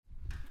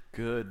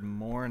Good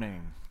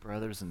morning,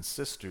 brothers and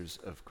sisters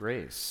of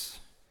grace.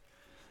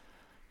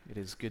 It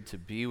is good to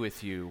be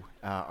with you.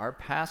 Our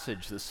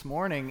passage this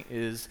morning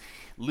is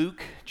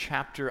Luke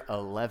chapter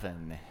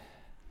 11.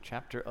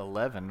 Chapter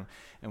 11,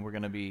 and we're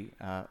going to be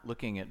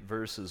looking at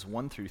verses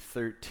 1 through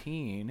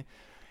 13.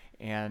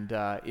 And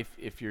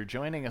if you're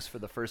joining us for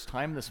the first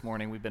time this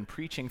morning, we've been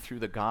preaching through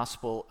the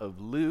Gospel of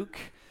Luke,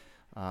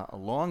 a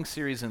long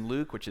series in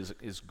Luke, which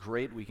is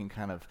great. We can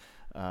kind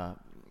of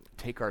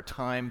take our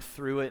time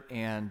through it,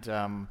 and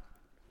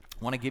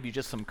want to give you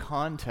just some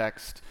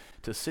context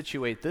to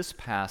situate this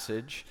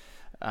passage.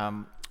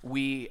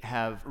 We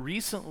have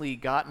recently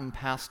gotten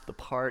past the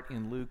part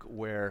in Luke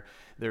where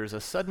there's a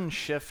sudden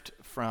shift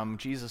from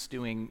Jesus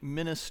doing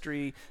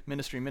ministry,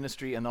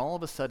 and all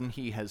of a sudden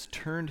he has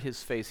turned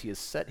his face, he has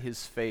set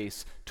his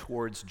face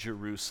towards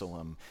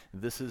Jerusalem.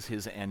 This is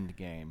his end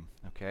game,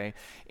 okay?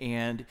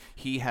 And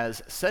he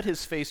has set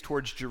his face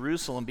towards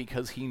Jerusalem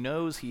because he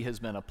knows he has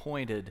been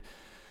appointed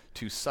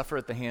to suffer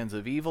at the hands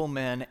of evil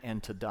men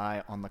and to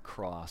die on the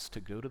cross, to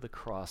go to the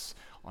cross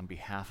on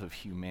behalf of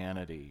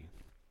humanity.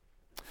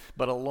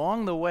 But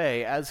along the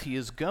way, as he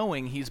is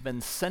going, he's been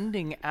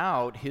sending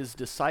out his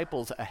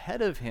disciples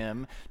ahead of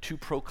him to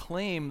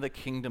proclaim the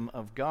kingdom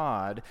of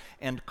God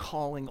and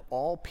calling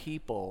all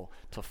people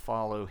to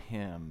follow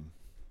him.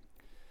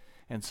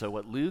 And so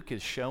what Luke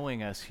is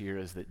showing us here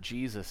is that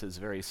Jesus is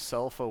very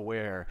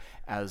self-aware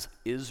as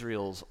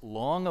Israel's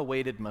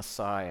long-awaited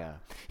Messiah.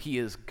 He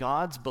is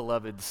God's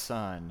beloved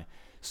Son,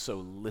 so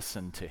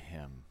listen to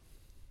him.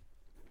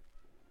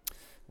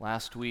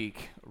 Last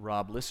week,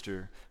 Rob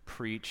Lister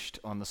preached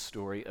on the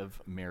story of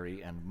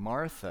Mary and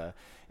Martha,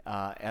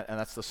 and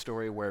that's the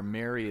story where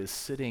Mary is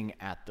sitting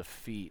at the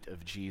feet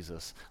of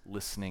Jesus,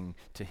 listening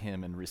to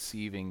him and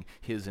receiving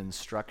his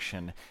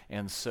instruction.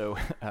 And so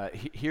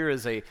here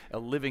is a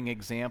living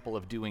example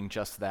of doing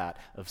just that,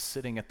 of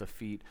sitting at the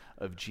feet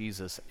of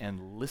Jesus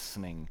and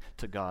listening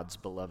to God's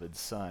beloved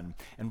Son.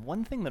 And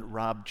one thing that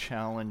Rob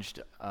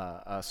challenged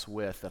us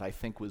with that I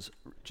think was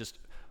just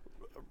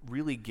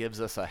really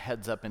gives us a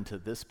heads up into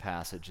this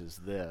passage is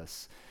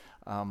this.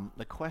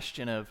 The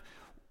question of,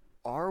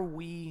 are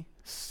we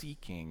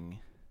seeking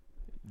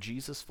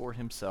Jesus for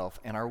himself,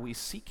 and are we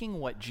seeking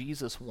what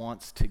Jesus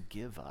wants to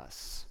give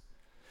us?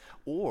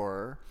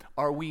 Or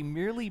are we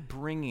merely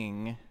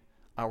bringing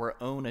our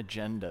own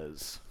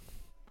agendas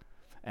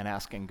and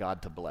asking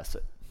God to bless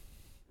it,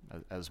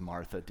 as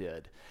Martha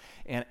did?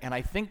 And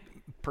I think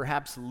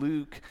perhaps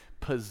Luke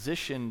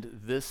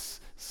positioned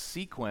this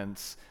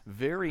sequence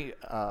very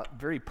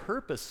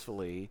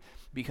purposefully,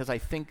 because I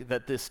think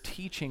that this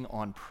teaching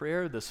on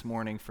prayer this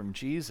morning from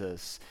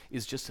Jesus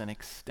is just an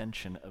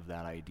extension of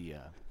that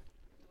idea.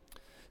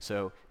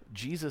 So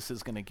Jesus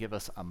is going to give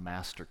us a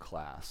master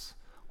class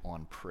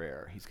on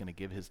prayer. He's going to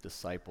give his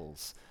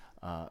disciples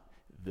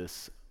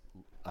this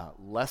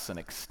lesson,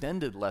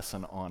 extended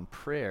lesson on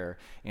prayer,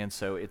 and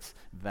so it's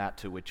that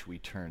to which we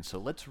turn. So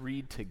let's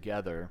read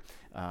together,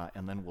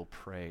 and then we'll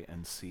pray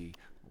and see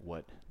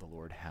what the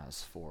Lord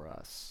has for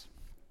us.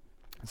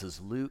 This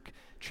is Luke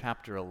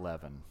chapter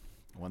 11,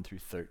 1 through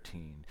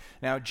 13.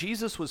 Now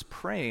Jesus was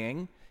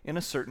praying in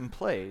a certain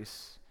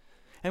place,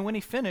 and when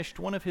he finished,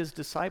 one of his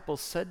disciples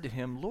said to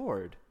him,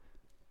 "Lord,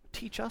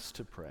 teach us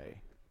to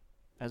pray,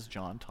 as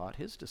John taught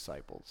his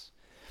disciples."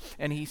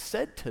 And he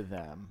said to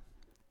them,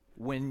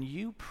 "When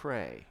you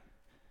pray,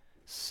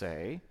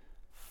 say,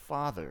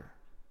 'Father,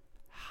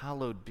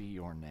 hallowed be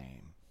your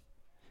name.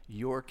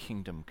 Your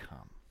kingdom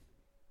come.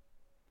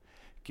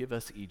 Give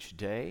us each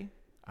day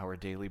our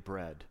daily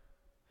bread,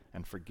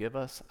 and forgive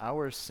us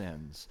our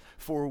sins,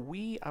 for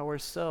we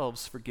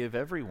ourselves forgive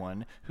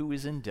everyone who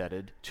is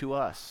indebted to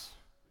us.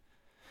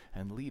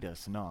 And lead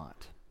us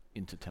not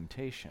into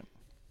temptation.'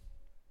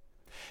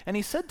 And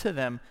he said to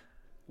them,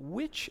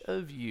 'Which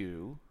of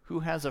you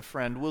who has a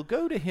friend will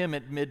go to him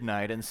at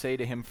midnight and say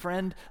to him,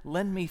 "Friend,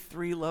 lend me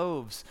 3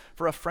 loaves,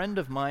 for a friend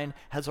of mine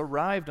has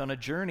arrived on a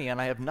journey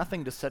and I have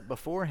nothing to set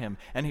before him"?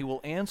 And he will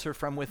answer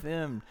from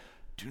within,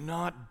 "Do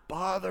not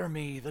bother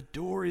me. The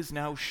door is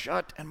now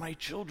shut and my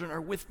children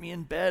are with me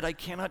in bed. I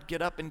cannot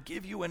get up and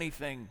give you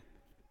anything."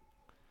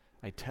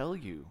 I tell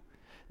you,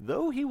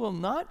 though he will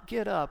not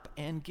get up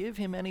and give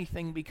him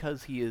anything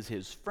because he is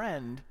his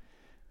friend,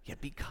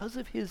 yet because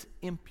of his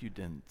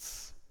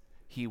impudence,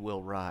 he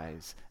will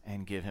rise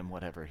and give him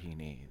whatever he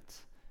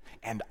needs.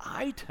 And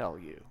I tell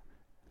you,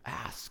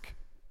 ask,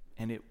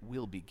 and it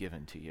will be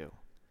given to you.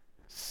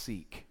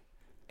 Seek,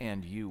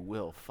 and you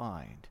will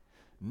find.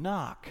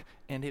 Knock,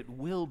 and it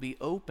will be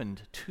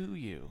opened to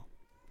you.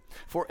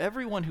 For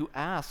everyone who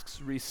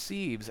asks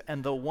receives,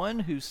 and the one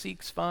who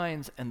seeks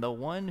finds, and the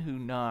one who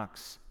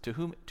knocks, to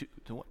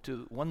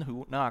one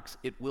who knocks,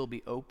 it will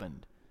be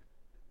opened.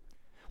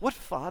 What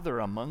father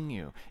among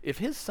you, if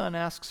his son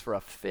asks for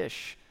a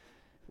fish,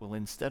 will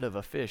instead of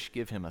a fish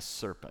give him a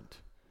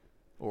serpent?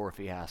 Or if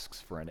he asks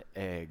for an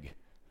egg,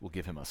 will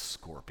give him a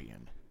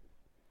scorpion?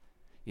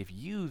 If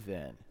you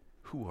then,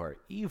 who are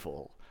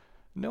evil,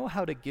 know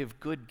how to give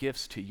good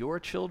gifts to your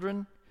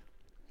children,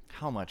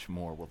 how much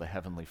more will the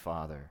Heavenly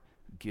Father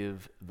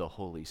give the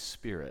Holy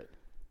Spirit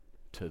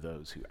to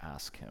those who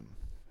ask him.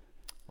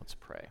 Let's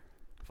pray.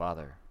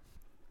 Father,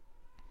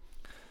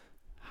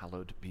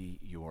 hallowed be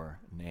your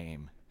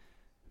name.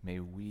 May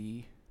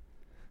we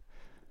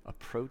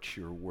approach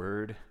your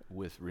word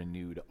with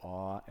renewed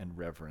awe and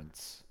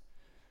reverence.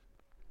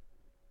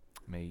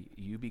 May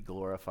you be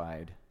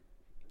glorified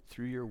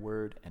through your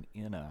word and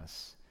in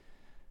us.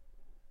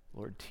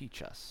 Lord,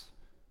 teach us.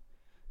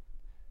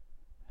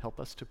 Help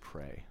us to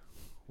pray.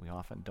 We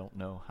often don't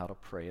know how to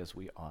pray as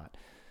we ought,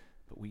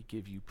 but we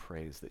give you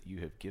praise that you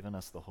have given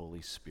us the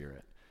Holy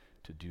Spirit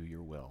to do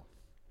your will.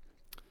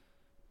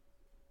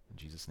 In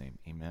Jesus' name,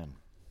 amen.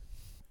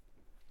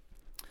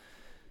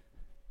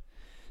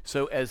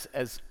 So as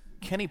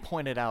Kenny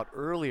pointed out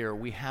earlier,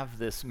 we have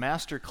this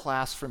master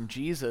class from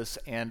Jesus,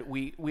 and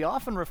we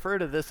often refer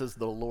to this as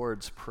the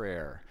Lord's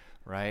Prayer,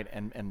 right?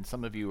 And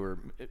some of you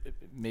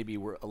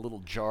were a little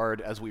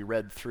jarred as we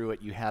read through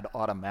it. You had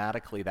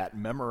automatically that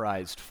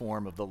memorized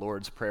form of the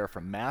Lord's Prayer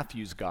from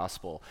Matthew's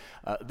Gospel.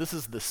 This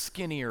is the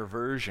skinnier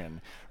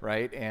version,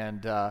 right?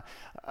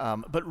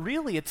 But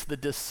really, it's the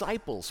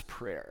disciples'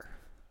 prayer,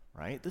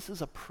 right? This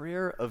is a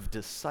prayer of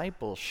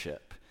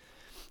discipleship.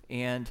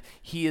 And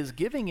he is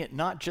giving it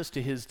not just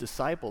to his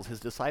disciples.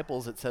 His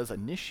disciples, it says,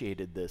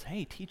 initiated this.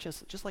 Hey, teach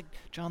us, just like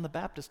John the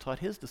Baptist taught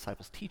his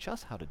disciples, teach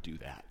us how to do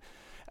that.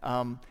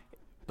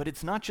 But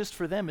it's not just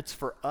for them, it's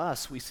for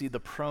us. We see the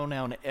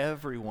pronoun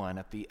everyone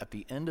at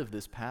the end of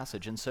this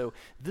passage. And so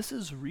this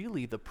is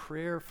really the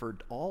prayer for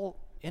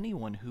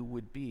anyone who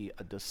would be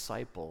a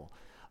disciple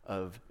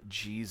of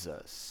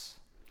Jesus.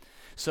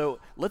 So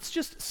let's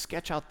just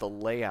sketch out the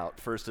layout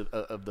first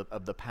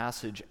of the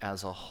passage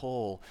as a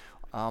whole.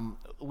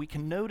 We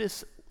can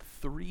notice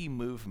three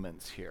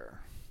movements here,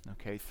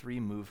 okay, three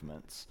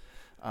movements.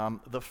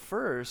 The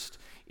first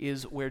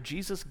is where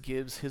Jesus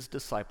gives his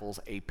disciples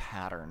a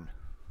pattern,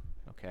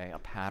 okay, a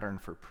pattern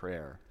for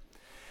prayer.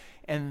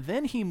 And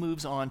then he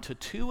moves on to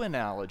two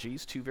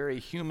analogies, two very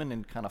human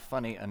and kind of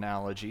funny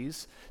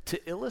analogies, to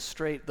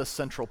illustrate the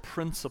central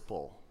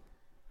principle.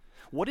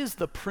 What is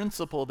the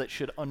principle that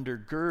should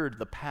undergird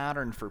the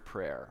pattern for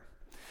prayer?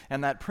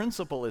 And that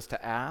principle is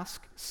to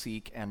ask,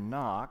 seek, and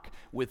knock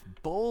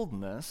with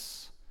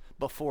boldness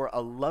before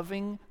a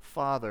loving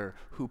Father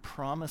who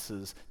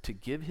promises to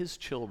give his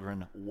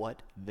children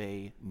what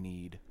they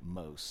need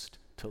most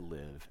to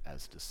live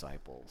as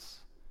disciples.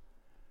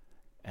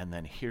 And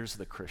then here's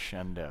the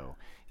crescendo.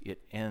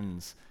 It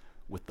ends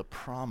with the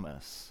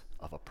promise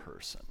of a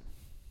person.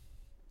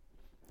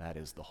 That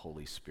is the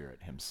Holy Spirit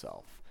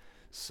himself.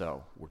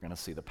 So we're going to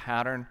see the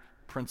pattern,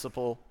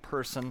 principle,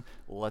 person.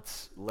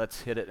 Let's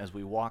hit it as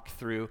we walk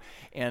through.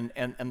 And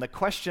the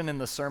question in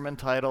the sermon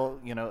title,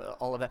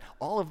 all of that,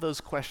 all of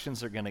those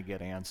questions are going to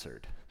get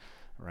answered,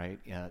 right,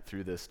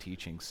 through this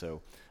teaching.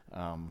 So,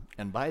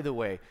 and by the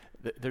way,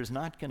 there's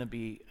not going to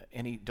be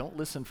don't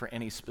listen for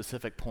any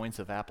specific points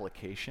of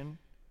application.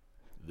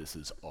 This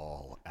is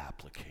all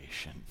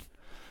application,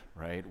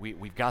 right?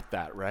 We've got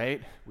that,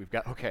 right?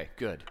 Okay,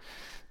 good.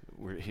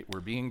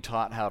 We're being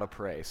taught how to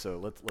pray.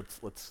 So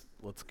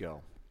let's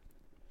go.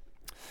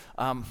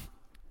 I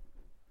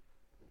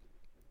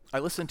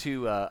listened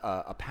to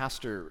a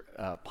pastor,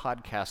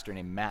 podcaster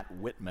named Matt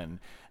Whitman,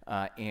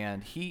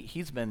 and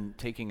he's been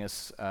taking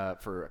us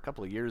for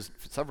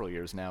several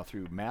years now,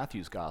 through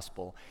Matthew's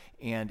Gospel,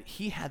 and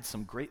he had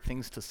some great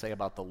things to say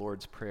about the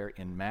Lord's Prayer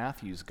in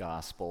Matthew's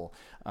Gospel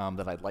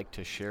that I'd like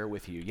to share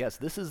with you. Yes,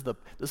 this is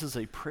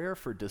a prayer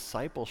for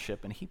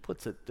discipleship, and he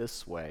puts it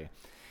this way.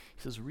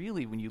 He says,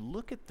 really, when you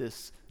look at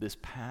this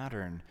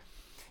pattern,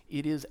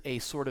 it is a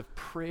sort of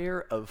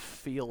prayer of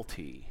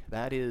fealty.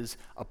 That is,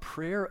 a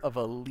prayer of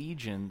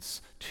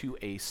allegiance to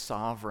a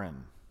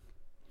sovereign.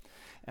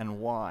 And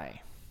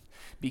why?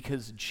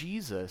 Because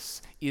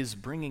Jesus is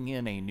bringing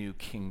in a new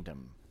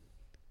kingdom.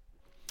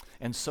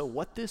 And so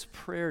what this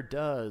prayer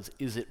does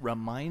is it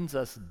reminds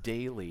us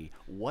daily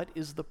what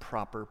is the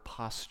proper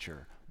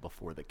posture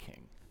before the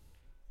king.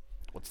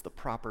 What's the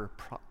proper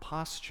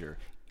posture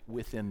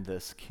within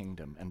this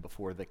kingdom and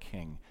before the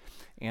king?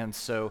 And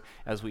so,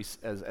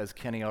 as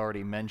Kenny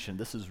already mentioned,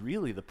 this is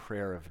really the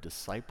prayer of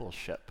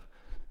discipleship.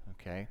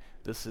 Okay,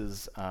 this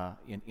is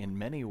in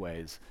many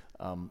ways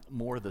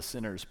more the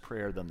sinner's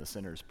prayer than the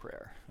sinner's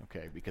prayer.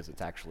 Okay, because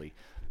it's actually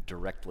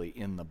directly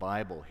in the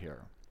Bible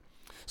here.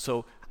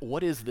 So,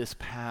 what is this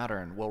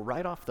pattern? Well,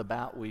 right off the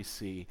bat, we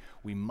see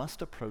we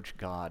must approach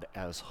God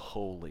as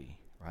holy.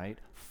 Right,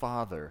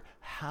 Father,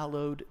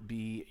 hallowed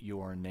be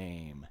your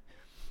name.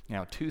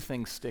 Now, two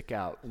things stick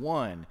out.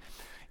 One,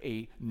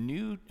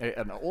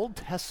 an Old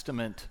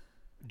Testament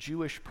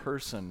Jewish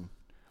person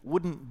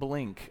wouldn't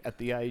blink at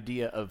the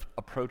idea of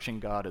approaching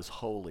God as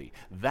holy.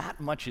 That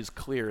much is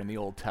clear in the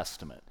Old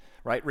Testament,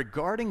 right?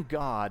 Regarding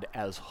God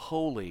as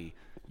holy,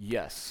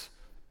 yes,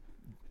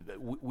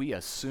 we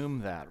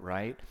assume that,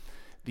 right?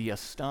 The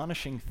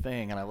astonishing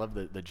thing, and I love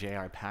the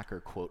J.I. Packer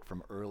quote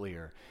from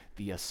earlier,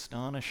 the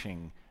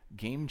astonishing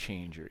game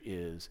changer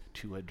is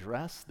to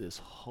address this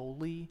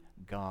holy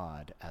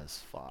God as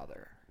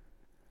Father.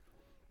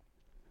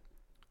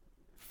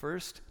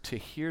 First, to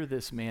hear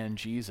this man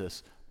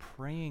Jesus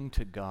praying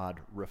to God,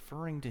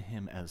 referring to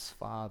him as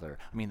Father.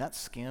 I mean, that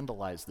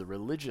scandalized the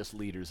religious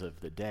leaders of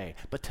the day.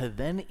 But to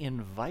then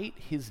invite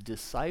his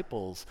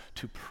disciples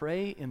to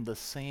pray in the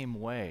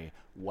same way,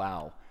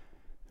 wow,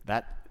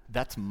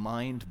 that's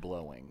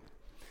mind-blowing.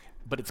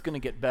 But it's going to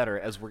get better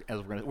it's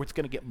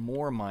going to get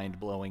more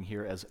mind-blowing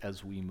here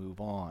as we move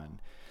on.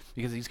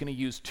 Because he's going to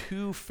use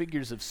two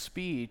figures of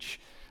speech,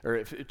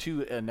 or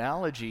two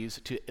analogies,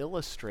 to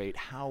illustrate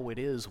how it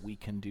is we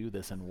can do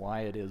this and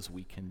why it is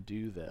we can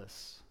do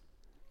this.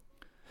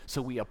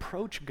 So we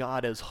approach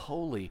God as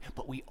holy,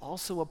 but we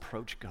also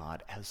approach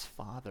God as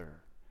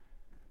Father.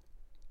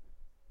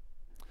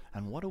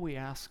 And what do we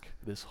ask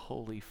this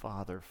Holy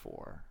Father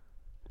for?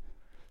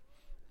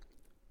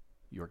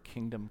 Your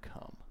kingdom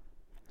come.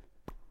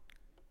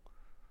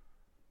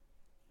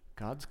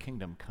 God's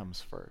kingdom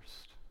comes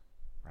first,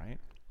 right?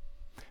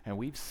 And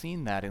we've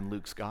seen that in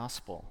Luke's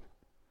gospel.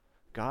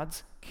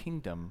 God's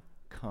kingdom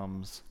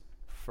comes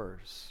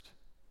first.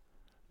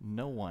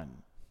 No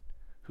one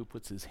who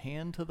puts his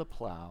hand to the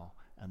plow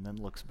and then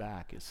looks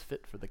back is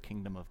fit for the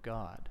kingdom of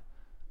God.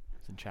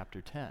 It's in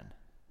chapter 10.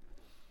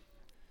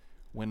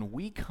 When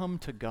we come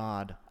to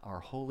God,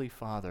 our Holy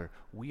Father,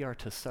 we are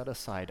to set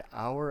aside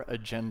our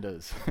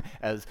agendas,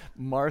 as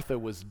Martha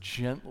was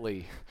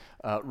gently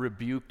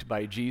rebuked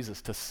by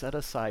Jesus, to set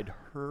aside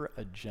her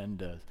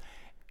agenda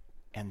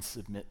and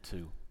submit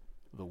to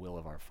the will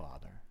of our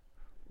Father.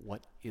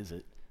 What is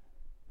it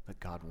that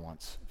God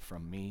wants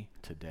from me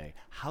today?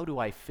 How do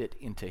I fit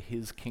into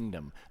his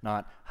kingdom?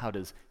 Not how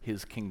does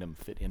his kingdom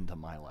fit into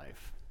my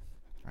life,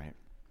 right?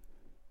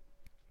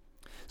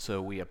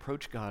 So we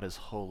approach God as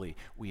holy.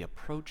 We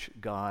approach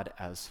God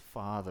as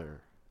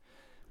Father.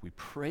 We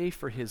pray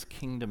for his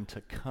kingdom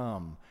to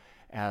come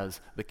as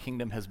the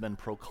kingdom has been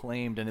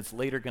proclaimed, and it's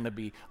later going to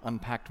be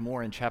unpacked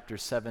more in chapter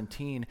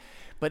 17.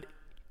 But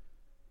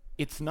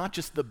it's not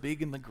just the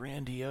big and the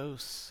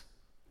grandiose.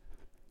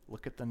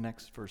 Look at the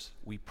next verse.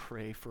 We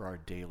pray for our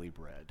daily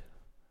bread.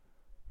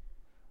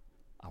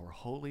 Our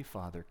Holy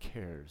Father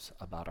cares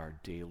about our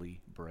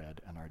daily bread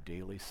and our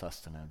daily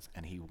sustenance,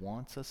 and he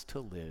wants us to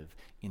live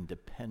in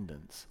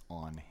dependence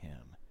on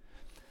him.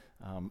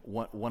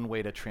 One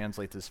way to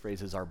translate this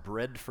phrase is our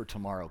bread for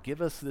tomorrow.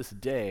 Give us this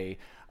day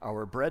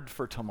our bread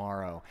for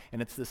tomorrow.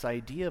 And it's this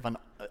idea of an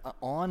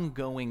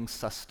ongoing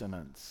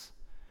sustenance.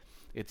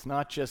 It's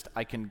not just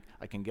I can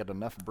get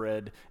enough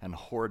bread and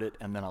hoard it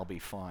and then I'll be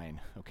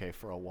fine, okay,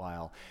 for a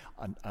while.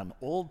 An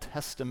Old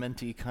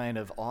Testament-y kind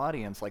of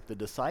audience, like the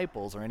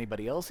disciples or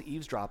anybody else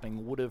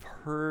eavesdropping, would have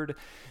heard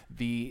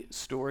the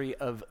story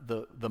of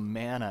the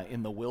manna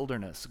in the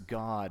wilderness,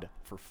 God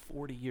for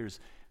 40 years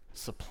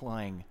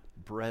supplying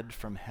bread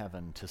from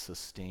heaven to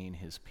sustain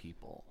his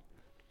people.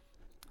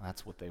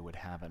 That's what they would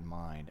have in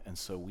mind. And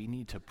so we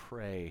need to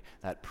pray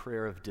that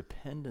prayer of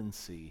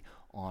dependency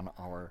on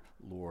our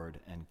Lord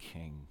and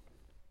King.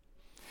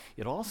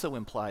 It also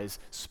implies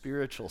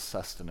spiritual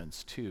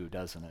sustenance too,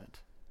 doesn't it?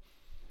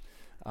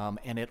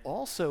 And it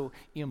also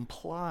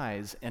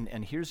implies,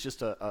 and here's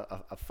just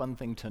a fun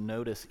thing to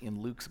notice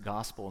in Luke's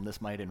gospel, and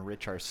this might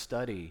enrich our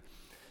study.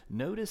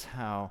 Notice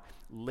how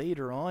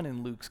later on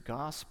in Luke's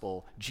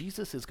gospel,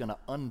 Jesus is going to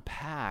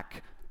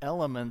unpack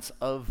elements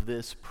of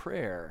this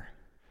prayer.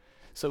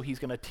 So he's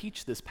going to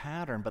teach this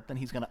pattern, but then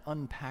he's going to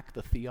unpack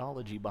the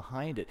theology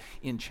behind it.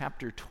 In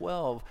chapter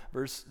 12,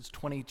 verses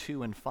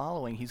 22 and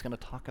following, he's going to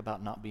talk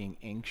about not being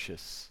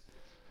anxious,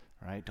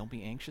 right? Don't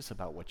be anxious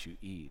about what you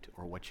eat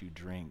or what you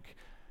drink.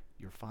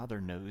 Your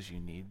Father knows you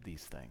need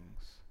these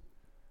things,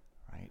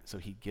 right? So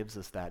he gives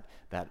us that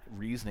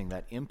reasoning,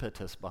 that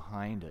impetus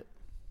behind it.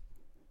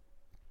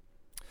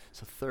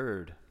 So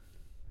third,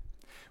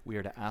 we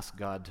are to ask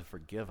God to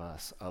forgive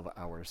us of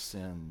our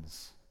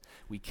sins.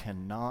 We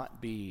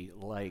cannot be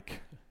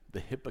like the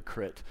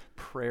hypocrite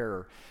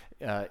prayer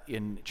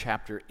in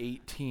chapter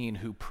 18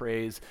 who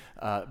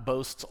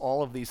boasts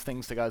all of these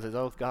things to God, says,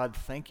 oh, God,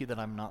 thank you that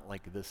I'm not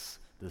like this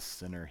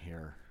sinner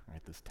here,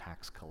 right? This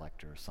tax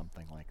collector or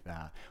something like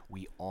that.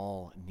 We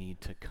all need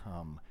to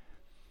come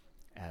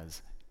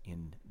as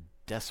in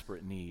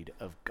desperate need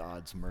of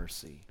God's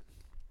mercy.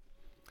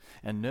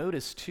 And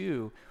notice,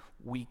 too,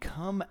 we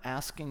come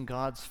asking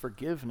God's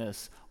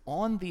forgiveness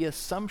on the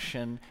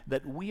assumption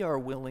that we are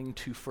willing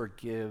to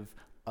forgive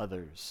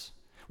others.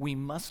 We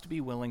must be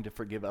willing to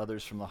forgive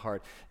others from the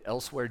heart.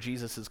 Elsewhere,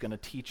 Jesus is going to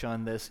teach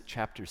on this.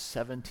 Chapter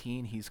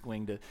 17, he's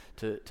going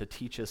to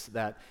teach us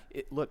that,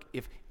 look,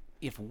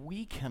 if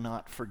we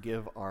cannot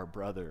forgive our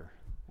brother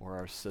or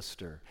our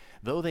sister,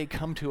 though they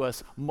come to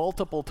us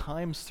multiple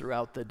times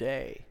throughout the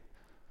day,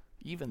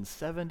 even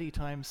 70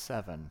 times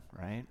 7,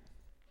 right?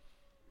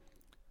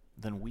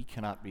 Then we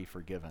cannot be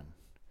forgiven.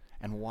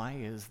 And why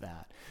is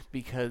that?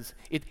 Because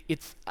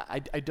I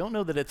don't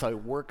know that it's a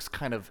works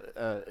kind of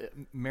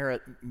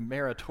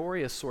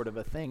meritorious sort of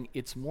a thing.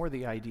 It's more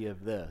the idea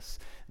of this,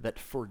 that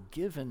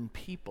forgiven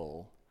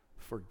people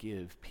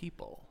forgive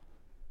people.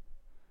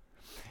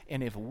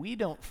 And if we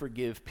don't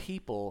forgive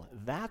people,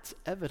 that's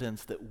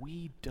evidence that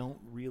we don't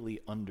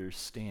really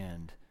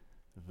understand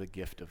the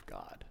gift of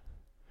God.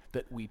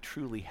 that we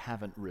truly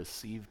haven't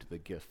received the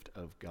gift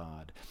of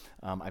God.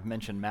 I've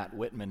mentioned Matt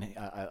Whitman.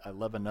 I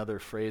love another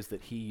phrase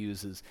that he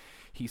uses.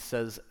 He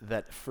says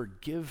that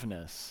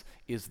forgiveness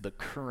is the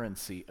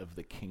currency of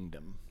the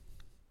kingdom.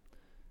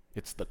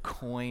 It's the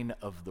coin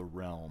of the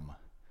realm.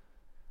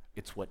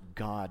 It's what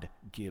God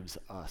gives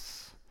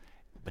us,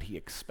 but he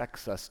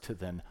expects us to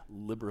then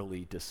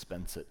liberally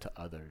dispense it to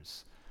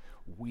others.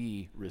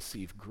 We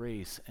receive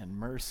grace and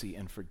mercy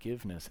and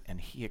forgiveness, and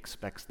he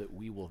expects that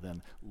we will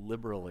then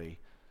liberally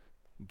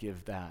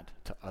give that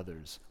to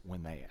others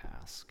when they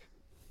ask.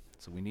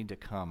 So we need to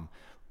come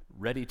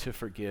ready to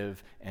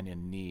forgive and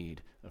in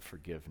need of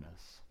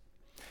forgiveness.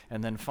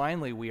 And then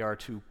finally, we are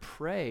to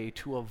pray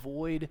to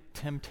avoid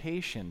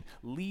temptation.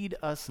 Lead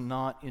us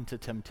not into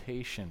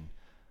temptation.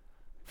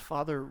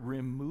 Father,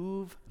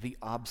 remove the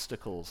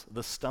obstacles,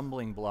 the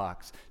stumbling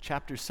blocks.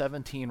 Chapter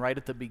 17, right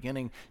at the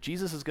beginning,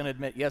 Jesus is going to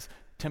admit, yes,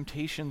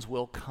 temptations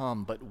will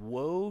come, but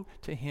woe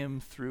to him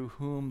through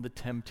whom the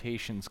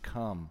temptations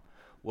come.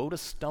 Woe to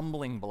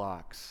stumbling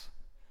blocks.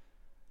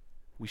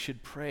 We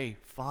should pray,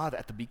 Father,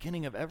 at the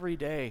beginning of every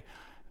day,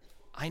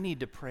 I need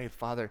to pray,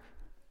 Father,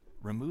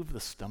 remove the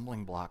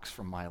stumbling blocks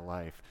from my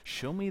life.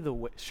 Show me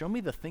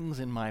the things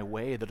in my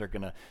way that are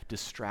going to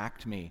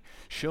distract me.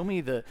 Show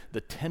me the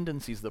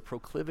tendencies, the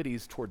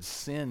proclivities towards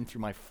sin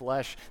through my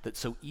flesh that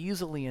so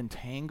easily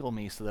entangle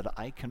me so that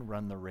I can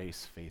run the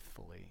race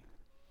faithfully.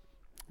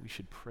 We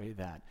should pray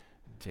that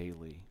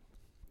daily.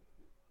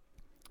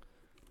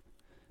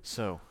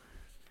 So,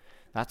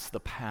 that's the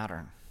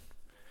pattern.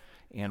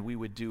 And we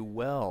would do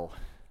well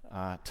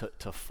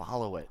to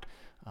follow it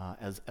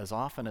as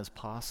often as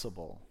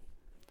possible.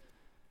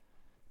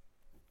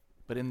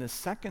 But in this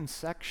second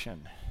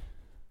section,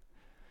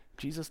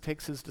 Jesus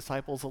takes his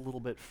disciples a little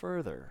bit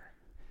further.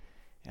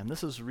 And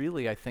this is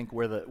really, I think,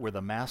 where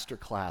the master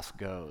class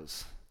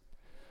goes.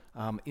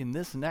 In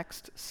this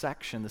next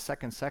section, the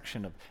second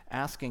section of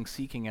asking,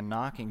 seeking, and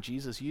knocking,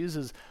 Jesus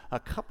uses a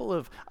couple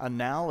of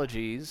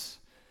analogies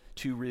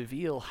to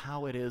reveal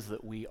how it is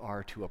that we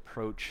are to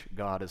approach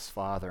God as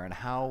Father and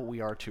how we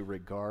are to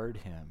regard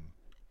him.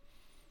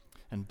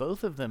 And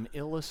both of them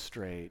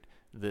illustrate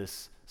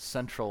this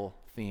central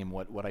theme,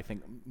 what I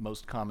think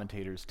most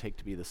commentators take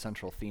to be the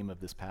central theme of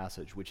this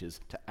passage, which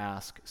is to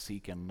ask,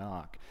 seek, and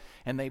knock.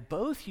 And they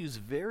both use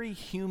very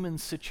human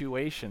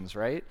situations,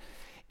 right?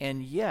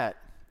 And yet,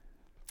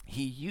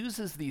 he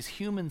uses these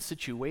human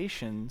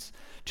situations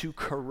to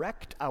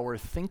correct our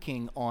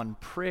thinking on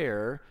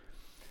prayer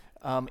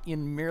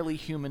in merely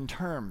human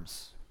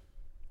terms.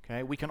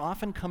 Okay? We can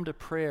often come to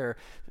prayer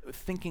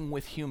thinking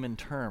with human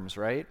terms,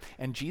 right?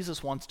 And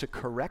Jesus wants to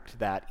correct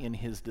that in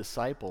his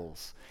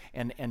disciples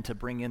and to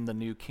bring in the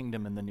new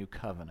kingdom and the new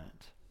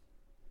covenant.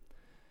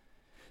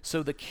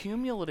 So the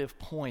cumulative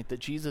point that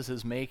Jesus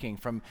is making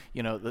from,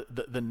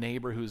 the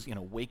neighbor who's,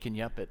 waking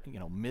you up at,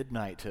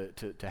 midnight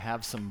to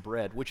have some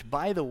bread, which,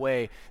 by the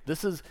way,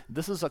 this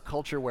is a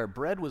culture where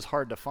bread was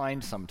hard to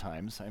find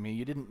sometimes. I mean,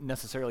 you didn't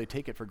necessarily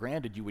take it for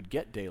granted you would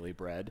get daily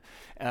bread.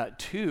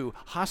 Two,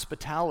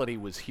 hospitality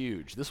was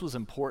huge. This was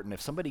important.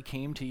 If somebody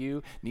came to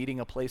you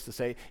needing a place to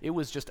stay, it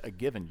was just a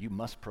given. You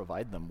must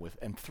provide them with,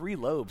 and 3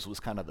 loaves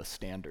was kind of the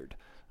standard.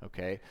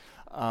 Okay,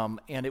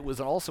 and it was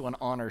also an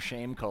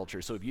honor-shame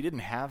culture. So if you didn't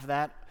have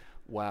that,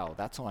 wow,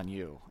 that's on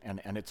you, and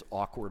it's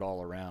awkward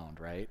all around,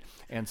 right?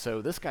 And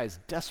so this guy's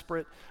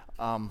desperate,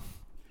 and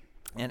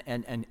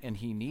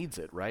he needs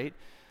it, right?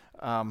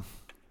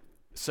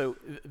 So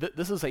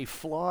this is a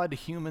flawed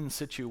human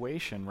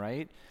situation,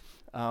 right?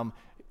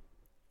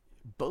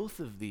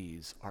 Both of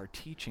these are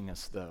teaching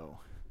us, though,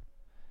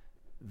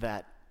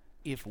 that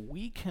if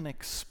we can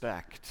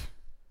expect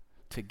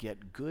to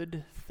get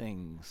good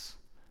things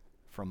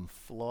from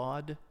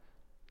flawed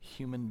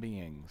human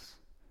beings,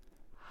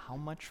 how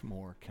much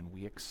more can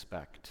we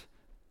expect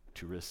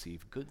to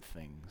receive good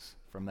things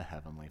from the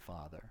Heavenly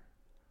Father?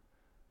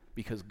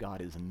 Because God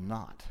is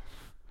not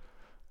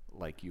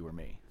like you or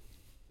me.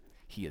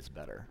 He is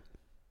better.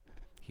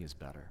 He is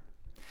better.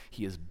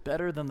 He is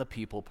better than the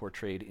people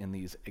portrayed in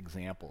these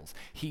examples.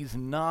 He's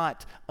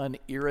not an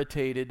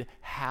irritated,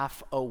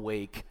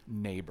 half-awake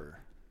neighbor.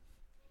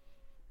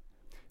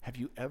 Have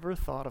you ever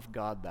thought of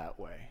God that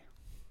way?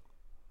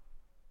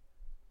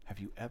 Have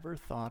you ever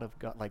thought of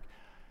God like,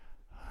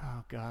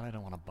 oh, God, I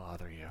don't want to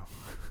bother you.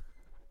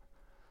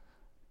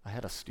 I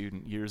had a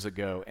student years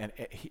ago, and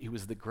he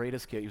was the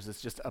greatest kid. He was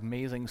this just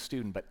amazing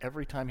student, but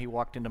every time he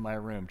walked into my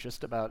room,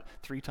 just about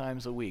 3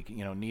 times a week,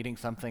 needing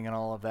something and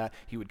all of that,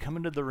 he would come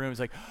into the room, he's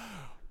like,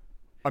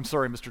 I'm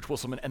sorry, Mr.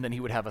 Twisselman, and then he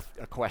would have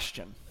a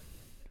question.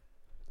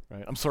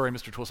 Right? I'm sorry,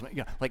 Mr.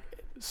 Twisselman.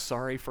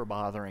 Sorry for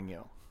bothering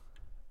you.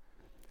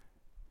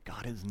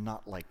 God is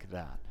not like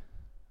that,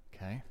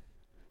 okay?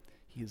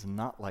 He is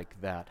not like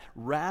that.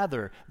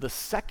 Rather, the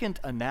second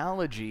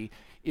analogy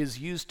is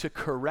used to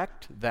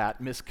correct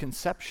that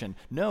misconception.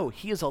 No,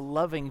 he is a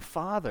loving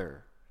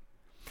father.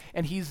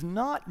 And he's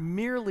not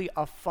merely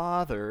a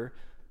father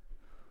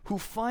who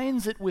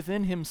finds it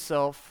within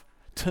himself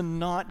to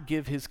not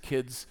give his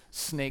kids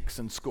snakes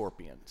and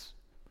scorpions.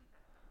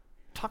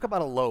 Talk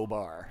about a low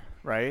bar,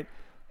 right?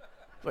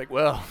 Like,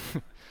 well,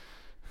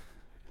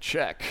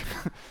 check.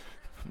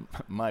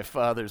 My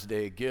Father's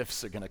Day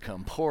gifts are going to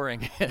come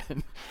pouring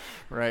in,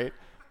 right?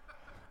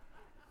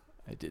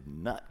 I did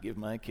not give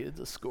my kids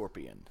a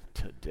scorpion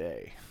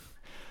today.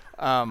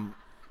 By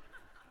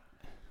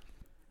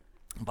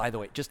the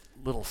way, just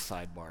little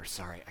sidebar.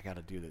 Sorry, I got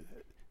to do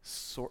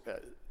this.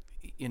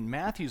 In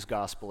Matthew's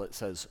gospel, it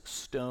says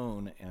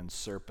stone and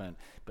serpent,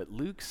 but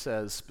Luke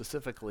says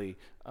specifically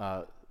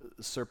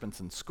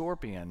serpents and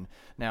scorpion.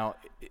 Now,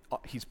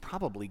 he's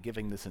probably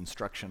giving this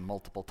instruction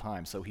multiple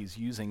times, so he's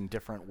using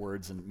different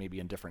words and maybe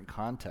in different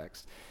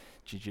contexts.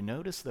 Did you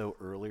notice, though,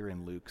 earlier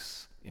in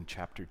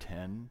chapter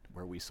 10,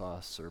 where we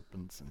saw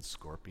serpents and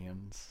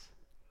scorpions?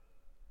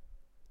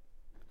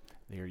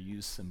 They are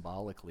used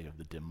symbolically of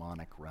the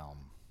demonic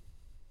realm.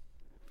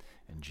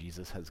 And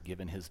Jesus has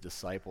given his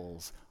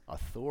disciples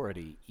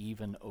authority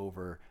even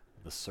over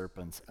the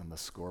serpents and the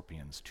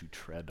scorpions to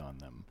tread on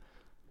them.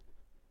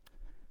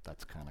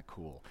 That's kind of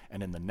cool.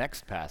 And in the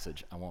next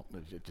passage, I won't,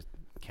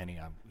 Kenny,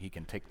 he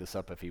can take this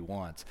up if he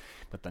wants,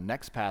 but the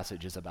next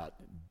passage is about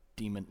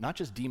not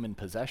just demon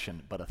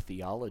possession, but a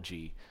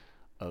theology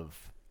of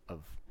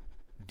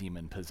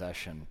demon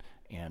possession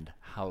and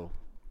how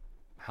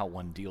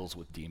one deals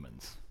with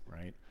demons,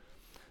 right?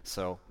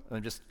 So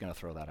I'm just going to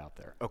throw that out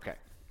there. Okay.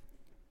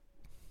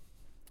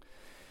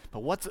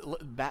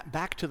 But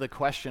back to the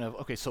question of,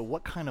 okay, so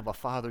what kind of a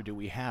father do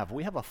we have?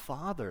 We have a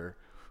father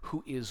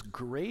who is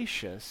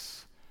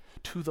gracious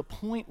to the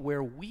point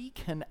where we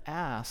can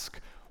ask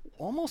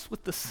almost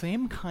with the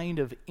same kind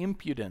of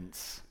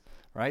impudence,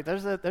 right?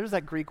 There's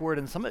that Greek word,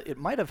 and it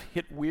might have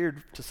hit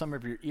weird to some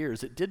of your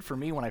ears. It did for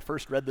me when I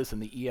first read this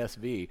in the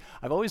ESV.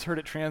 I've always heard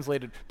it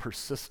translated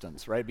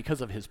persistence, right?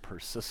 Because of his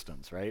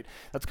persistence, right?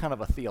 That's kind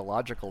of a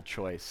theological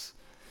choice.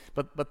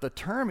 But the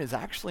term is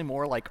actually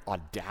more like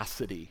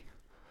audacity.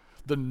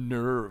 The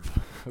nerve,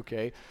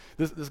 okay?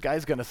 This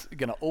guy's gonna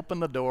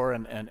open the door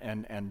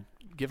and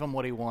give him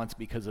what he wants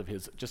because of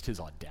his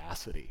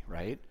audacity,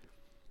 right?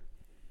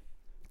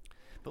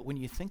 But when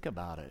you think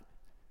about it,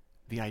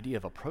 the idea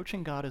of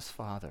approaching God as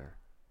Father,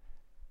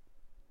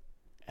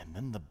 and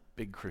then the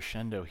big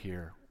crescendo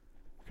here,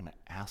 we're gonna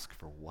ask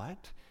for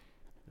what?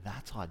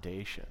 That's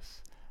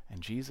audacious.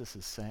 And Jesus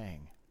is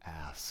saying,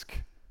 ask.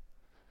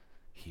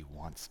 He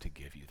wants to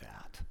give you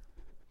that,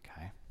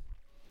 okay?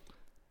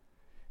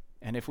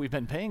 And if we've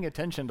been paying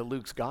attention to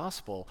Luke's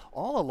gospel,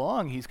 all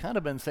along he's kind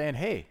of been saying,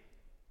 hey,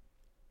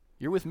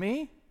 you're with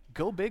me?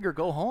 Go big or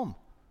go home.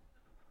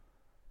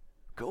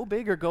 Go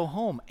big or go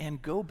home,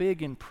 and go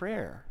big in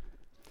prayer.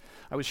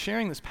 I was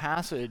sharing this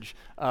passage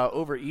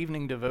over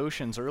evening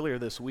devotions earlier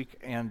this week,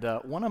 and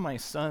one of my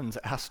sons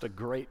asked a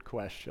great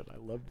question. I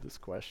loved this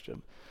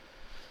question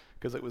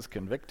because it was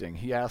convicting.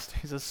 He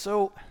says,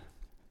 so,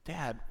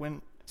 Dad,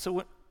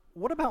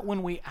 what about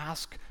when we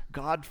ask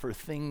God for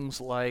things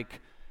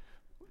like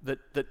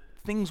that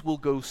things will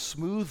go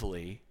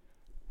smoothly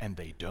and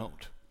they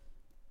don't?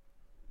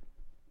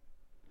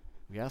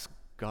 We ask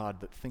God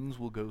that things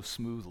will go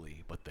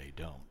smoothly, but they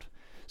don't.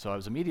 So I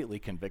was immediately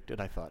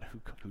convicted. I thought,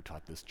 who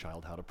taught this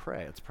child how to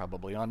pray? It's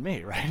probably on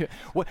me, right?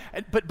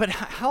 But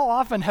how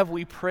often have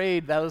we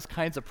prayed those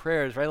kinds of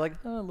prayers, right? Like,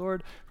 oh,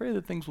 Lord, pray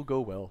that things will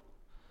go well.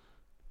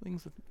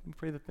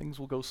 Pray that things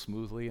will go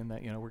smoothly, and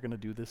that we're going to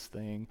do this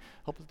thing.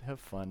 Help us to have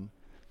fun.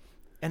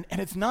 And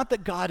it's not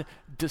that God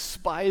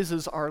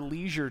despises our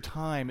leisure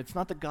time. It's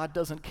not that God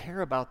doesn't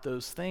care about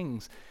those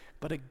things.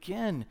 But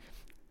again,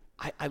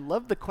 I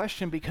love the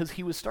question because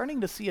he was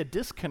starting to see a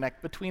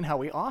disconnect between how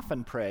we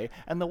often pray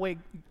and the way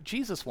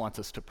Jesus wants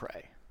us to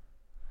pray.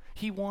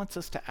 He wants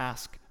us to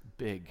ask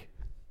big.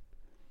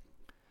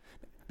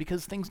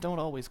 Because things don't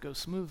always go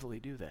smoothly,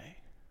 do they?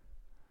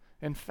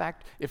 In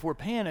fact, if we're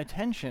paying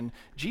attention,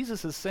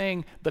 Jesus is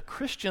saying the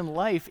Christian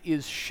life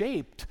is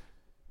shaped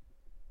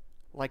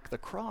like the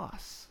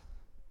cross.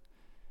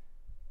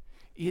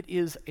 It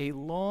is a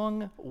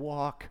long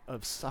walk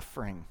of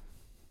suffering.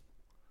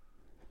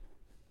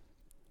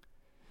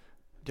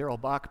 Darrell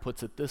Bach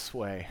puts it this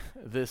way: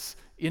 this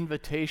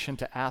invitation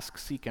to ask,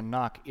 seek, and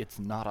knock, it's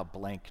not a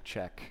blank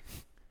check.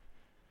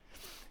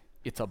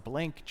 It's a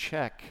blank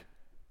check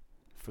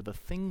for the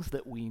things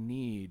that we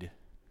need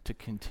to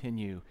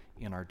continue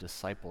in our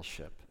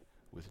discipleship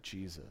with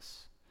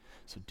Jesus.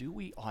 So do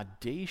we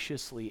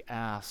audaciously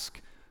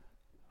ask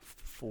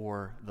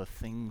for the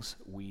things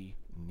we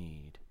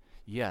need?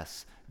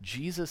 Yes,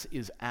 Jesus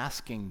is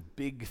asking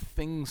big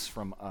things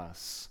from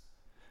us,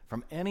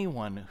 from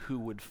anyone who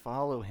would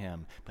follow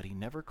him, but he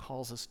never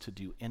calls us to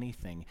do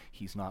anything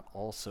he's not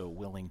also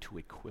willing to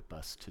equip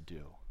us to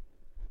do.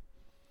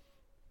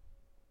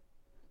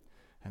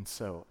 And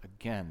so,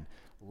 again,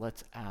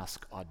 let's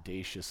ask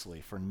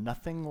audaciously for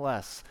nothing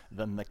less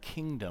than the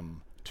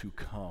kingdom to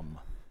come.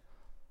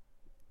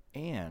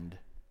 And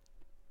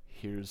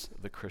here's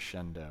the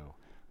crescendo.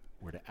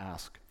 We're to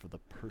ask for the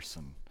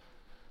person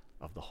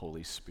of the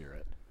Holy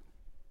Spirit.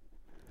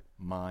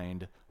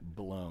 Mind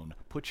blown.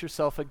 Put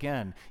yourself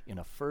again in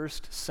a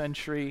first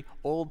century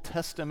Old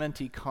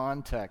Testament-y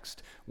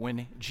context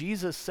when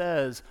Jesus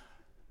says,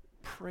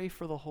 pray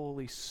for the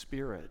Holy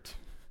Spirit.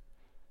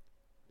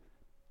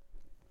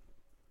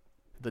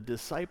 the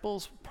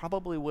disciples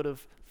probably would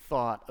have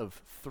thought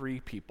of 3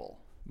 people,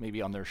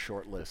 maybe on their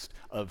short list,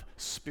 of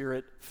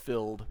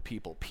Spirit-filled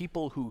people,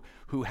 people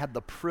who had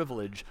the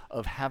privilege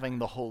of having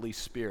the Holy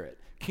Spirit.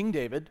 King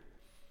David,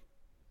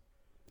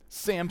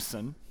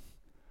 Samson,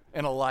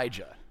 and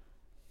Elijah.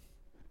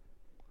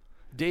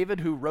 David,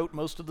 who wrote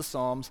most of the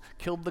Psalms,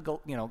 killed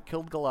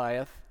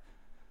Goliath,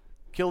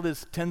 killed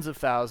his tens of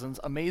thousands,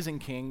 amazing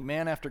king,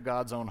 man after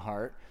God's own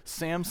heart.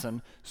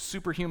 Samson,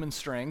 superhuman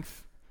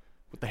strength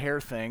with the hair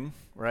thing,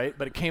 right?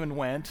 But it came and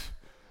went.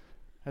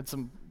 Had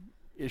some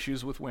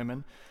issues with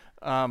women.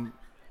 So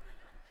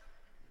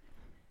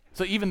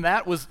even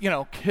that was,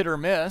 hit or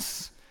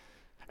miss.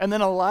 And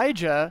then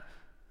Elijah,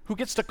 who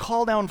gets to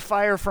call down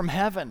fire from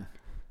heaven,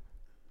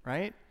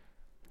 right?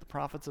 The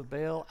prophets of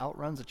Baal,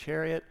 outruns a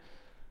chariot.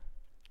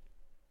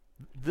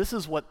 This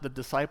is what the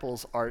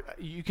disciples are.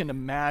 You can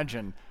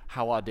imagine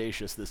how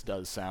audacious this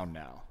does sound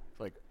now.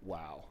 It's like,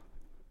 wow,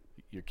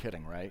 you're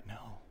kidding, right?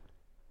 No.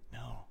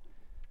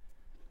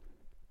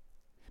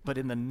 But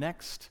in the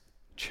next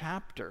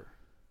chapter,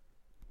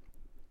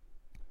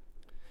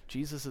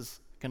 Jesus is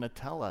going to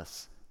tell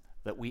us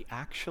that we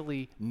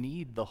actually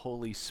need the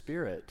Holy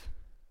Spirit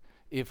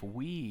if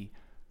we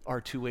are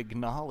to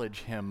acknowledge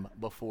him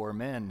before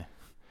men.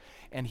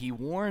 And he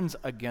warns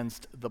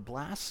against the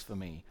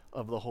blasphemy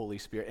of the Holy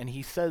Spirit. And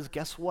he says,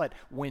 guess what?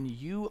 When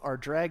you are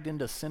dragged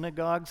into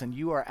synagogues and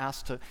you are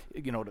asked to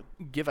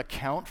give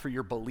account for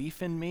your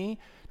belief in me,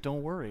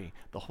 don't worry.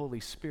 The Holy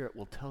Spirit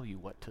will tell you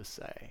what to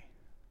say.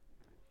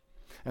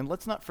 And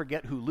let's not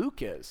forget who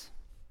Luke is.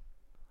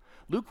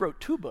 Luke wrote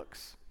 2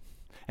 books.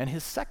 And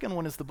his second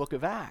one is the book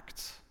of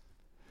Acts.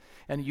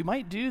 And you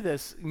might do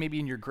this maybe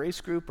in your grace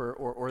group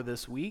or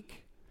this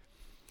week.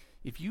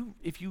 If you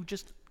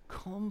just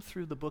comb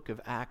through the book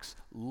of Acts,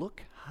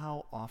 look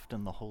how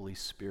often the Holy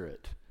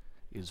Spirit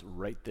is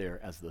right there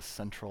as the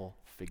central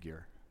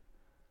figure.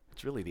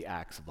 It's really the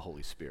acts of the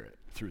Holy Spirit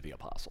through the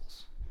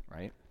apostles,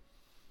 right?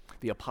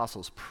 The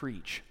apostles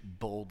preach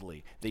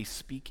boldly. They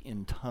speak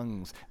in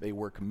tongues. They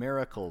work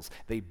miracles.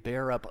 They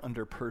bear up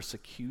under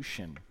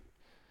persecution.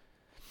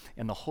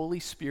 And the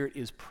Holy Spirit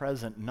is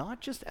present not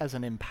just as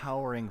an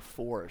empowering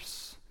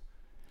force,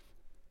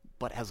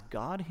 but as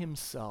God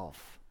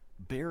himself,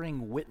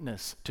 bearing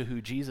witness to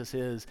who Jesus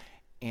is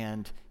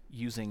and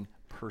using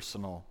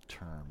personal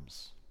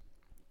terms.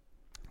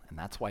 And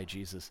that's why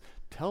Jesus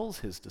tells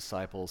his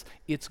disciples,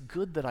 it's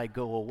good that I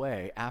go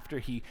away. After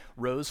he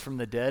rose from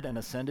the dead and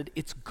ascended,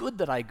 it's good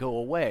that I go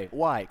away.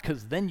 Why?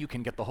 Because then you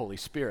can get the Holy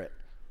Spirit.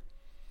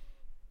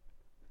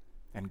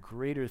 And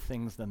greater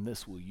things than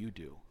this will you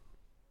do.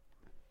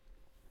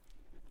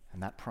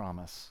 And that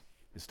promise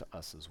is to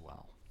us as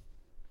well.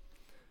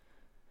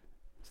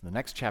 So in the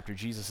next chapter,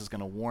 Jesus is going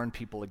to warn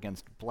people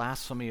against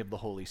blasphemy of the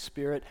Holy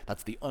Spirit.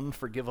 That's the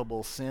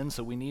unforgivable sin,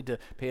 so we need to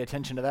pay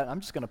attention to that. I'm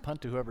just going to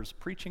punt to whoever's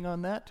preaching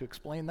on that to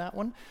explain that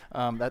one.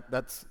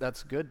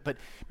 That's good. But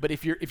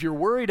if you're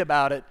worried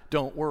about it,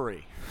 don't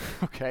worry.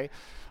 Okay.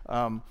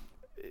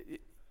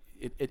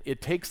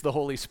 It takes the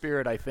Holy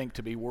Spirit, I think,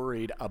 to be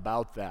worried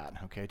about that.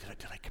 Okay.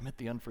 Did I commit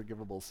the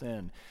unforgivable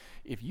sin?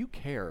 If you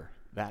care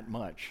that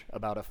much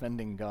about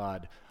offending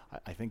God,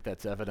 I think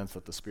that's evidence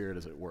that the Spirit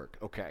is at work.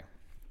 Okay.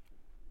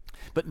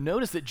 But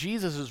notice that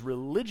Jesus'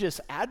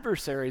 religious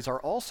adversaries are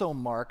also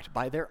marked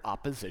by their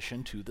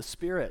opposition to the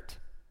Spirit,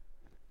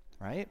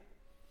 right?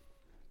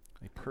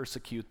 They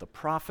persecute the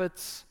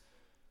prophets,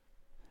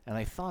 and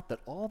they thought that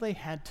all they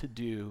had to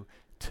do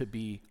to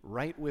be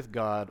right with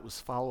God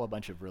was follow a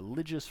bunch of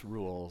religious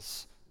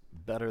rules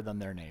better than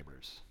their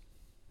neighbors.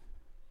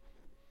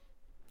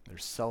 Their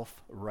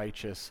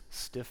self-righteous,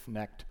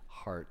 stiff-necked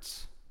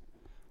hearts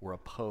were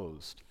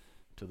opposed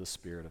to the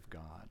Spirit of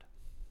God.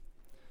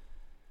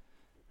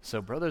 So,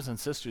 brothers and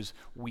sisters,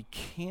 we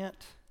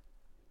can't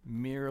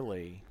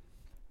merely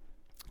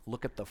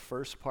look at the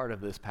first part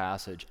of this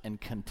passage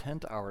and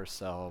content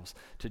ourselves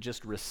to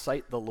just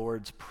recite the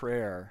Lord's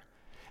Prayer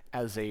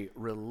as a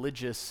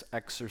religious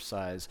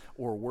exercise,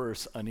 or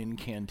worse, an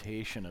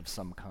incantation of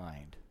some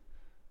kind,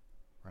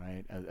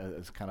 right?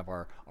 As kind of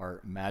our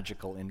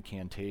magical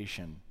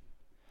incantation,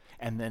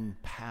 and then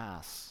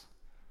pass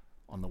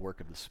on the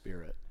work of the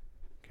Spirit,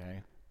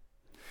 okay?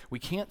 We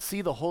can't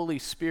see the Holy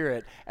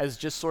Spirit as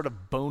just sort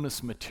of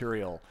bonus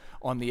material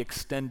on the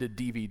extended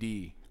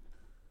DVD.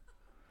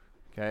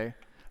 Okay?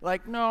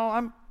 Like,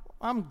 no,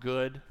 I'm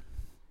good.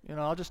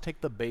 I'll just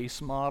take the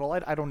base model.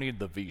 I don't need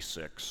the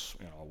V6.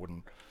 I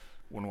wouldn't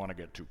want to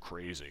get too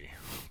crazy.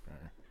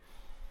 Okay?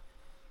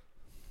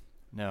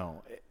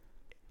 No.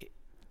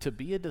 To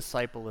be a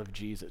disciple of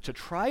Jesus, to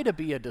try to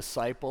be a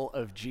disciple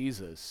of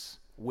Jesus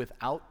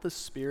without the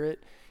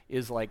Spirit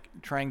is like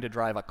trying to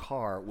drive a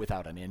car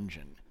without an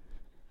engine.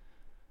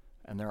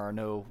 And there are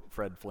no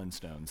Fred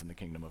Flintstones in the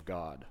kingdom of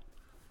God.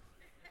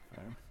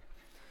 Okay?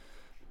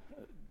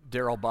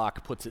 Darrell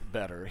Bach puts it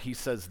better. He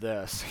says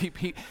this.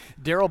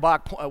 Darrell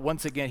Bach,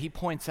 once again, he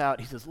points out,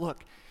 he says,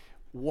 look,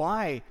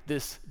 Why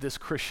this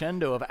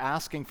crescendo of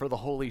asking for the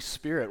Holy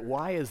Spirit?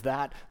 Why is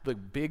that the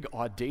big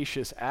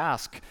audacious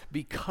ask?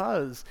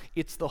 Because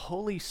it's the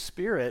Holy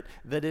Spirit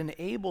that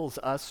enables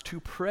us to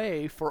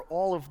pray for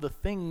all of the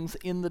things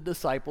in the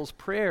disciples'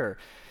 prayer.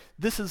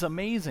 This is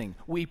amazing.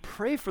 We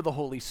pray for the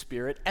Holy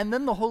Spirit, and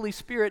then the Holy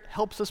Spirit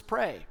helps us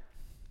pray.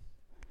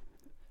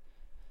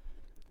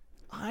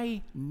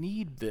 I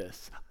need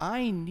this.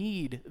 I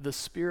need the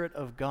Spirit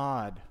of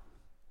God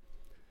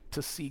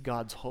to see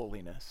God's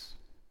holiness,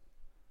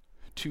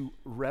 to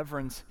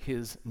reverence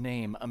his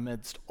name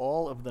amidst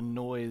all of the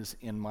noise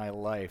in my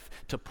life,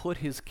 to put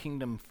his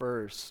kingdom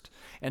first,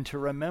 and to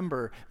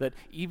remember that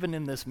even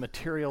in this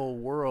material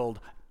world,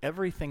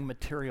 everything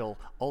material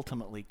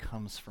ultimately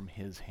comes from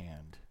his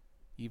hand,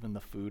 even the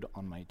food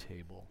on my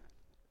table.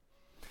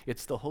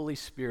 It's the Holy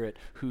Spirit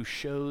who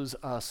shows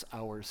us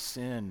our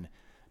sin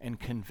and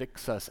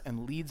convicts us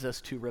and leads us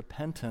to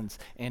repentance,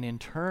 and in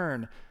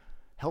turn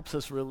helps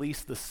us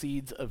release the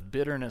seeds of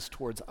bitterness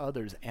towards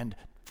others and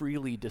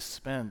freely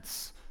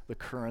dispense the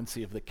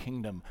currency of the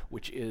kingdom,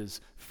 which is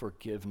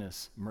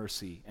forgiveness,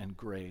 mercy, and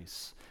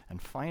grace.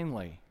 And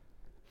finally,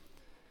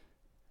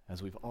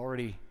 as we've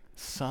already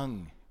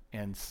sung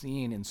and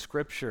seen in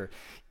Scripture,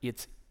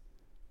 it's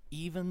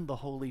even the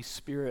Holy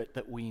Spirit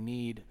that we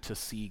need to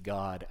see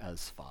God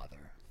as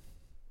Father,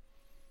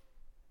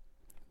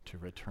 to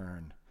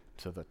return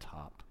to the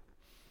top.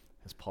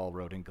 As Paul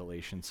wrote in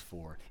Galatians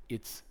 4,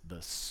 it's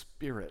the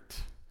Spirit.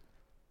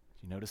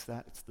 Do you notice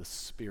that? It's the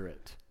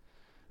Spirit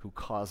who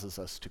causes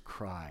us to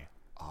cry,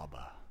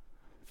 Abba,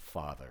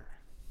 Father.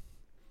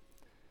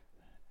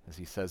 As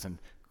he says in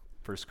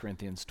 1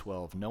 Corinthians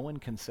 12, no one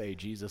can say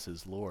Jesus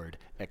is Lord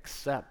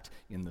except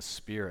in the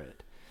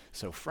Spirit.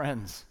 So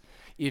friends,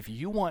 if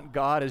you want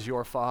God as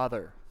your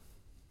Father,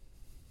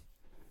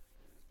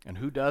 and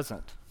who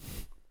doesn't?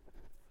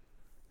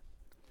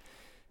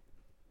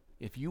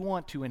 If you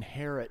want to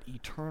inherit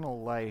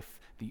eternal life,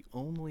 the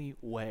only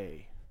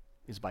way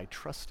is by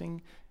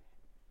trusting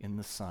in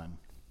the Son,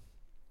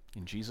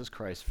 in Jesus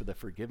Christ, for the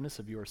forgiveness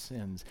of your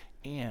sins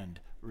and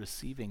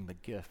receiving the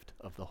gift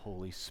of the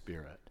Holy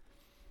Spirit.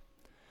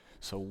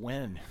 So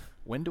when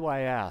do I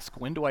ask?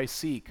 When do I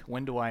seek?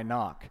 When do I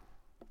knock?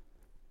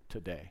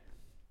 Today.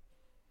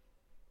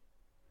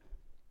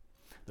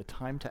 The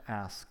time to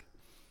ask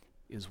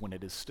is when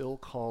it is still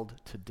called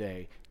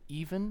today,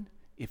 even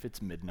if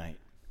it's midnight.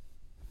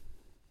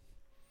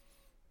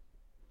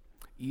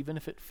 Even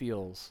if it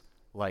feels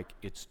like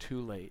it's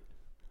too late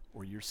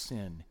or your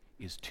sin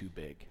is too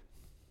big.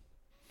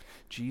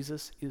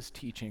 Jesus is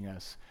teaching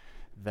us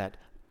that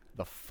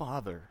the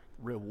Father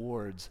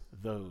rewards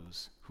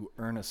those who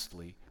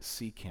earnestly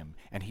seek him,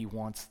 and he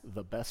wants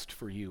the best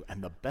for you,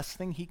 and the best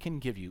thing he can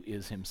give you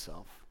is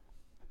himself.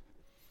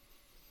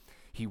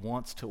 He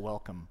wants to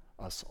welcome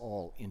us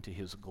all into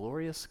his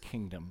glorious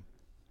kingdom,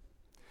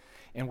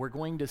 and we're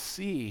going to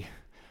see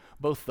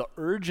both the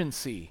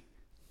urgency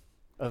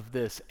of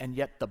this and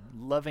yet the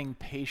loving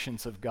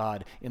patience of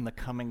God in the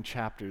coming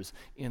chapters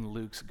in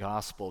Luke's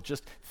gospel.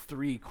 Just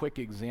 3 quick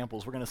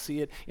examples. We're going to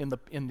see it in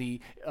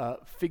the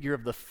figure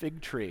of the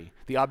fig tree,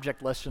 the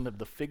object lesson of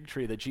the fig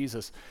tree that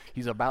Jesus,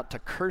 he's about to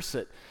curse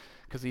it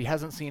because he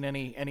hasn't seen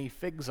any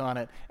figs on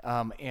it,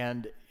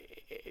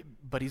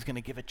 but he's going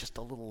to give it just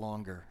a little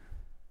longer,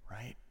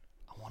 right?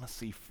 I want to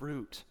see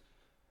fruit.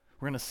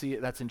 We're going to see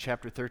it, that's in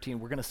chapter 13.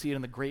 We're going to see it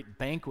in the great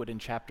banquet in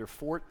chapter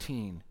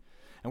 14.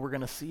 And we're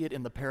going to see it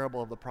in the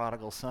parable of the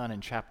prodigal son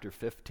in chapter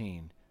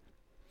 15.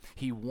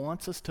 He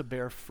wants us to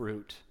bear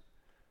fruit.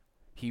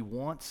 He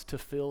wants to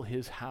fill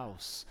his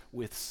house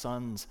with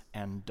sons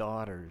and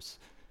daughters.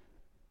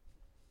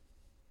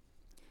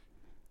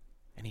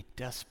 And he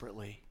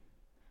desperately,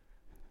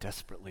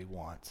 desperately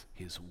wants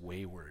his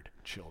wayward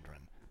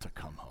children to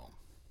come home.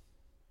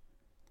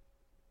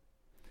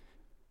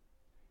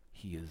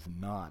 He is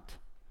not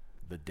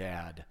the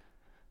dad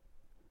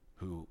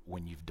who,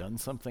 when you've done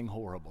something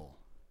horrible,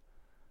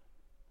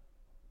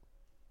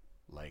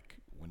 like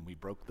when we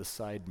broke the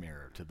side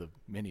mirror to the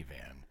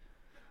minivan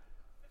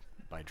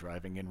by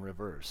driving in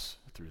reverse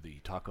through the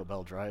Taco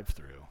Bell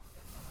drive-thru.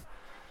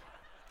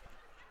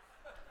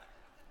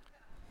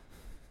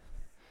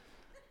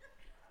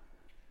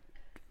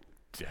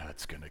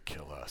 Dad's gonna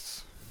kill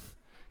us.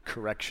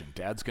 Correction,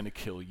 Dad's gonna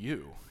kill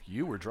you.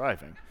 You were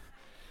driving.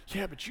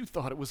 Yeah, but you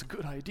thought it was a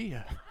good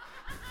idea.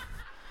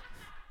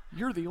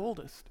 You're the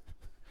oldest.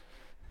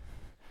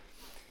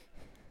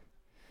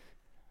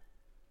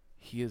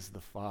 He is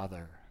the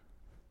Father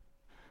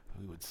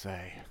who would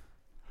say,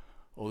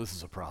 oh, this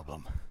is a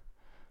problem.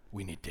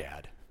 We need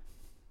Dad.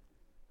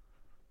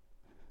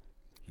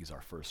 He's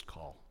our first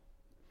call.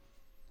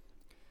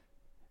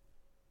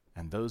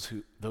 And those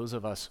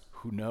of us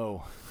who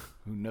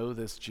know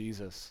this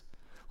Jesus,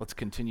 let's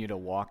continue to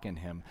walk in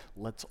him.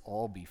 Let's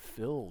all be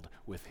filled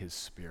with his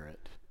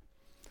Spirit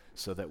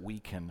so that we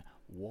can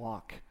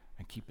walk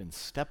and keep in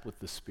step with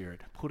the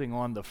Spirit, putting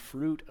on the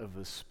fruit of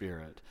the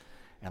Spirit,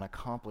 and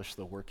accomplish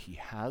the work he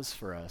has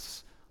for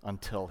us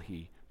until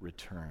he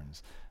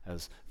returns.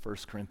 As 1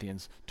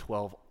 Corinthians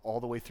 12 all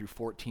the way through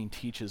 14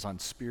 teaches on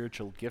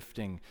spiritual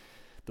gifting,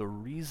 the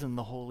reason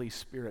the Holy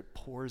Spirit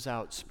pours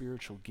out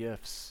spiritual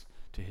gifts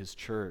to his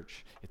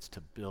church, it's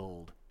to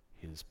build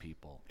his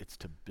people. It's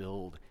to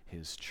build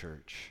his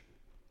church.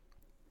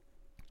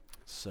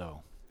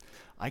 So,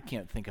 I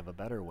can't think of a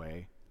better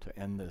way to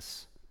end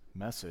this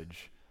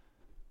message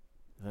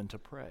than to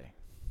pray.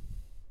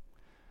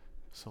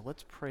 So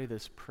let's pray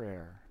this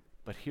prayer.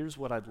 But here's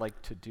what I'd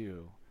like to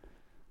do.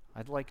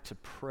 I'd like to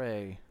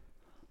pray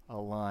a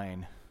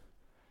line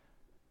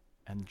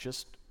and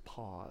just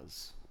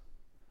pause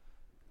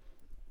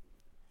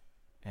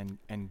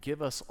and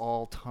give us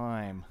all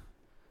time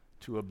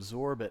to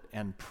absorb it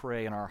and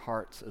pray in our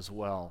hearts as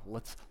well.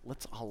 Let's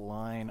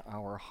align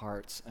our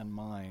hearts and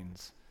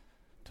minds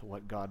to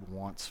what God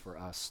wants for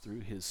us through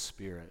his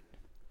Spirit.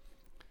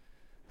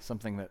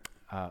 Something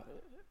that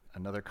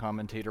another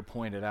commentator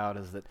pointed out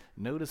is that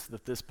notice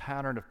that this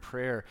pattern of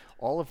prayer,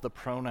 all of the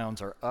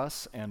pronouns are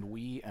us and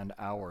we and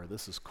our.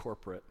 This is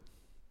corporate.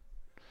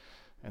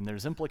 And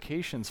there's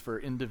implications for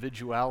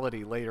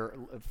individuality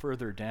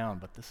further down,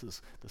 but this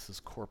is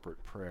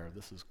corporate prayer.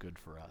 This is good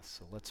for us.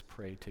 So let's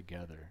pray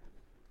together.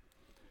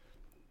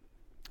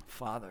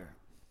 Father,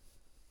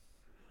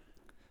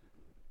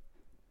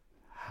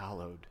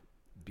 hallowed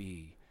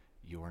be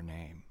your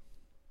name.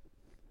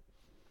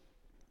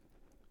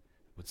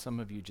 Would some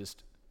of you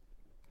just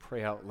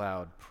pray out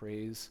loud,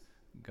 praise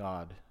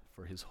God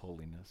for his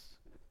holiness?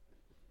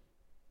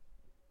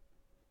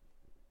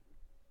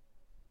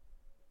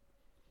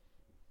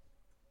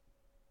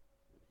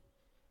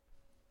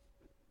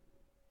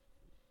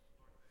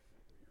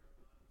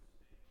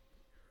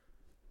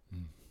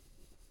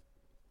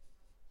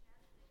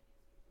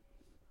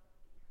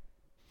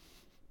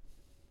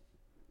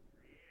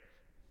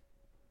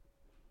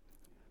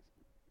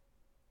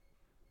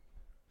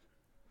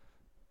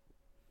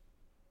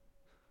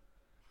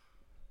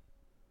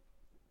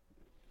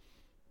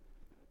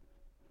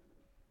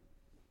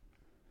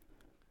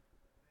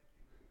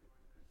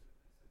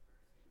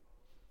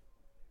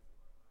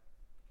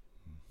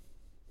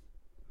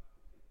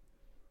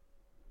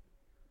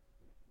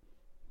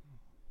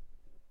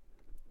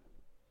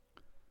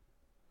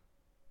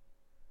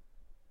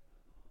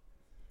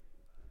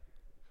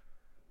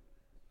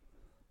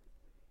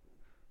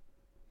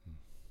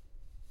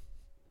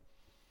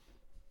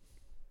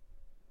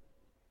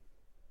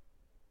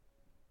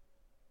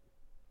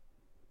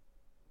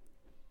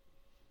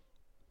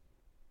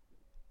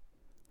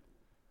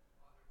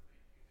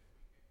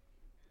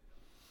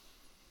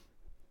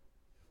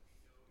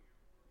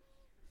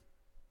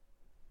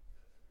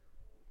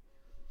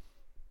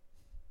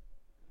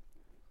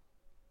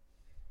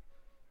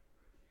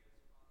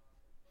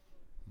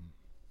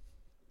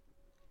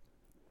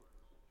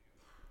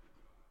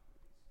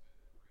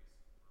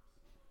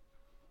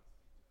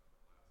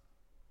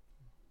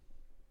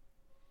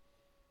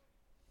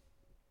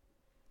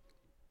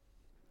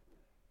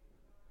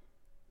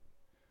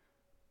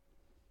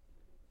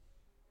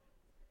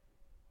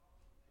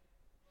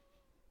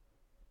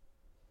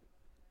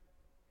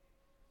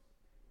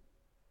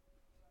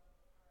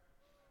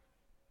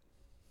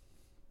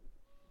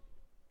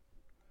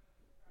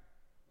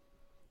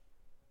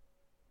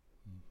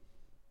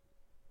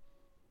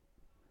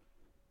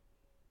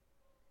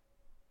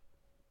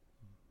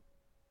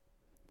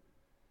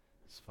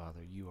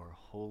 Father, you are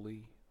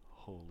holy,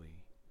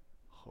 holy,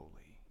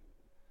 holy.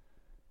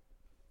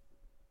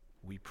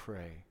 We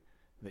pray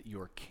that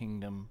your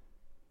kingdom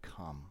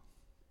come.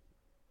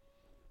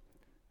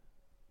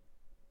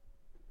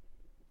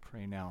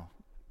 Pray now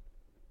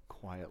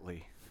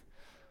quietly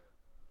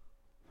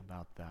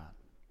about that.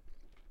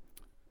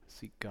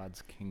 Seek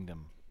God's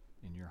kingdom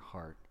in your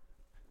heart.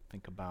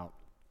 Think about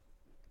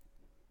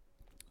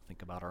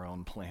our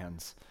own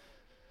plans.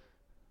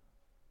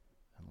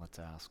 And let's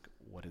ask,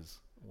 what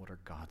are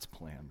God's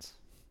plans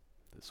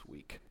this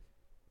week?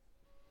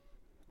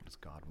 What does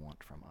God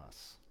want from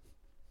us?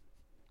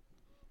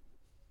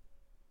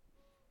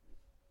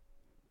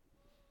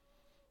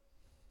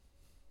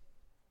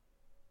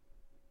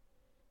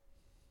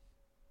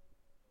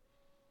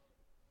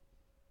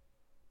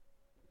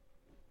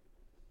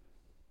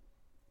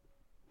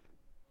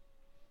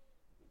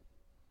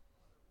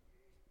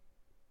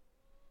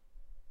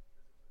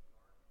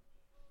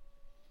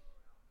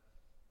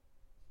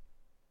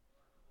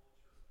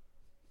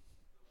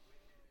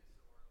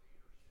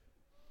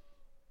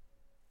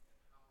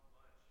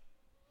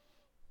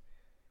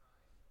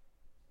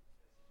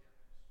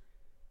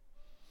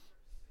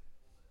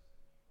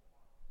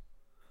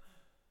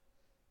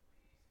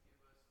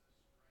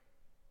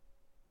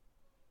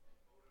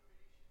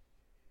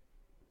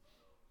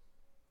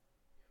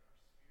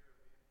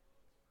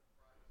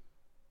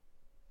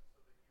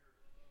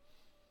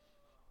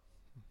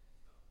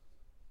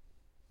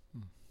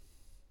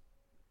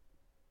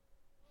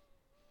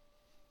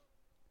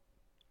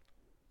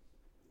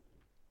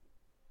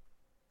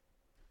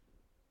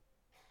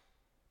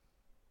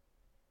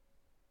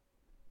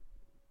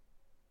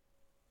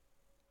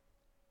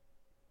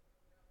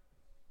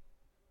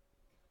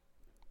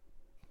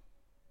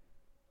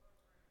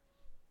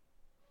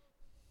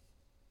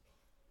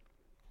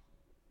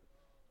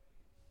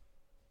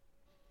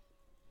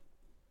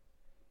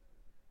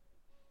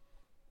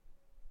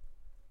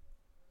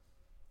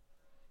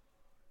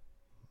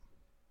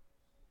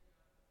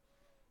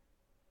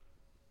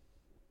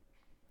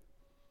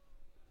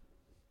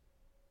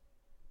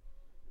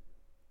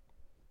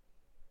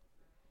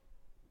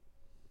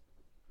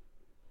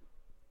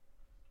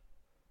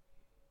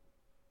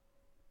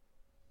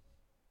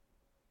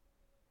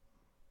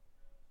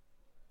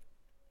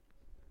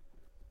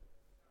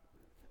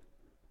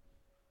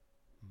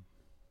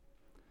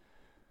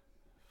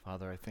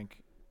 Father, I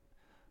think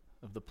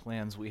of the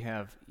plans we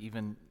have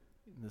even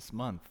this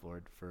month,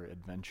 Lord, for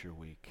Adventure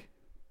Week.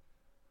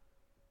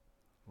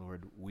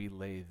 Lord, we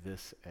lay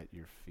this at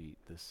your feet,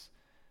 this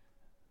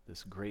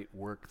great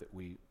work that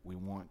we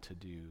want to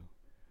do.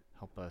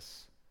 Help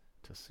us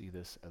to see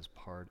this as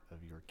part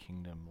of your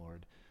kingdom,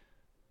 Lord.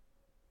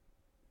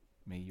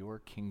 May your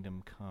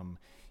kingdom come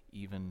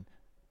even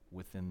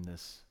within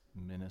this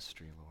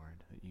ministry,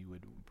 Lord, that you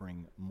would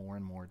bring more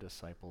and more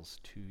disciples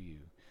to you,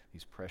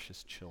 these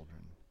precious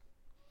children.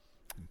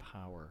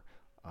 Empower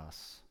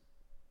us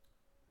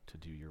to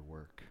do your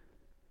work.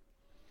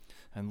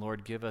 And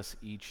Lord, give us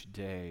each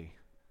day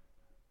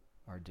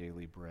our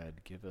daily bread.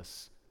 Give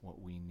us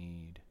what we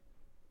need.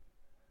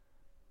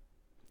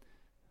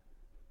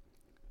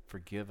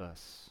 Forgive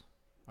us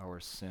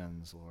our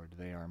sins, Lord.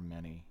 They are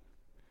many.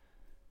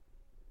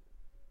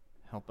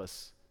 Help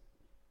us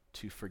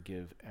to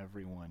forgive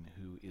everyone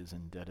who is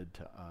indebted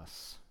to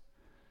us.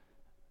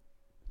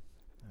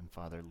 And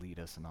Father, lead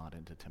us not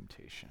into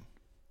temptation.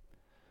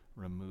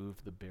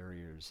 Remove the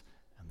barriers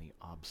and the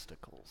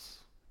obstacles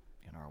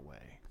in our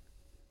way.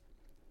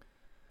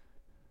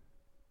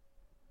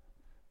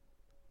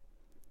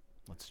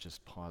 Let's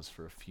just pause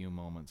for a few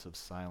moments of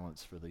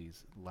silence for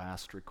these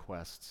last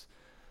requests.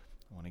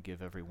 I want to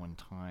give everyone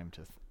time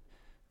to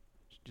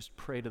just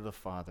pray to the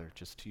Father,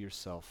 just to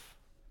yourself,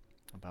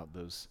 about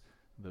those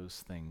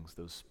things,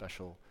 those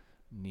special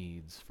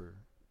needs for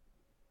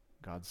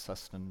God's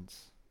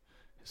sustenance,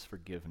 his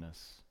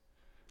forgiveness,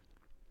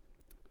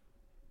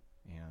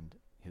 and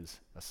his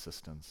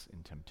assistance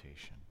in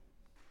temptation.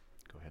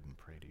 Go ahead and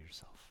pray to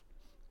yourself.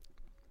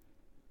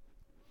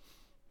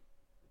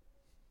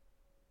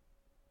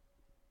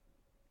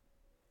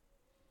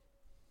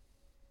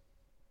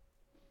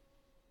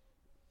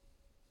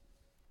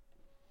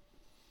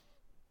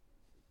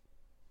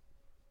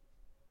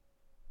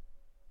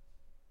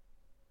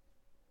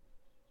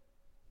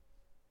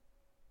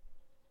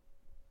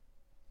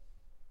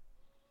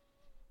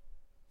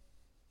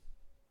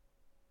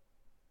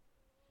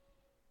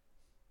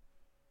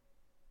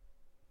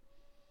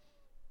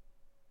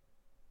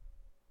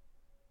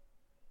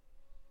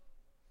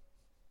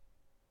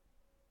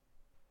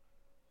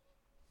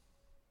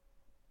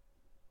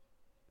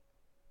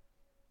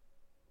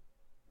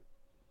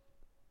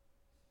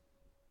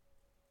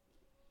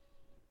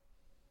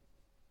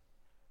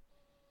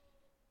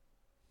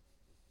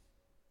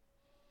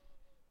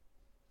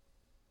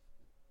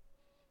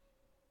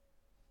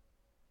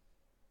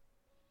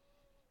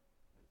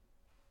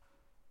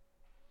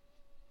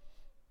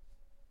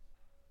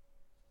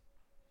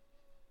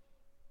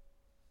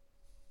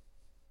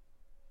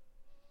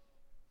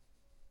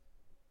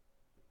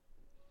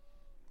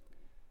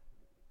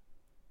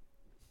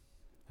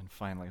 And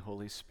finally,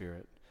 Holy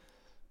Spirit,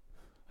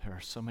 there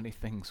are so many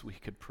things we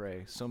could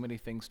pray, so many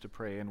things to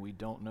pray, and we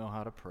don't know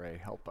how to pray.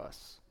 Help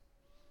us.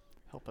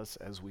 Help us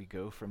as we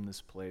go from this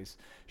place.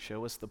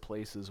 Show us the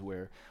places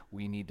where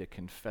we need to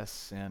confess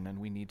sin and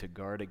we need to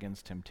guard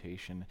against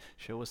temptation.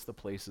 Show us the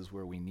places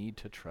where we need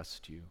to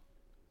trust you.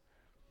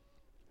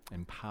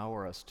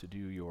 Empower us to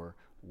do your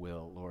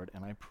will, Lord.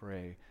 And I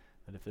pray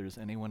that if there's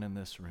anyone in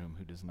this room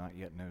who does not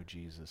yet know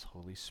Jesus,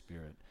 Holy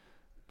Spirit,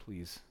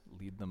 please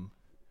lead them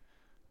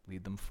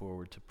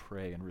forward to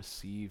pray and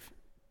receive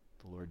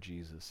the Lord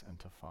Jesus and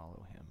to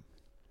follow him.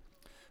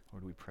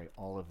 Lord, we pray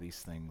all of these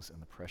things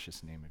in the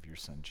precious name of your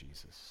Son,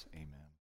 Jesus. Amen.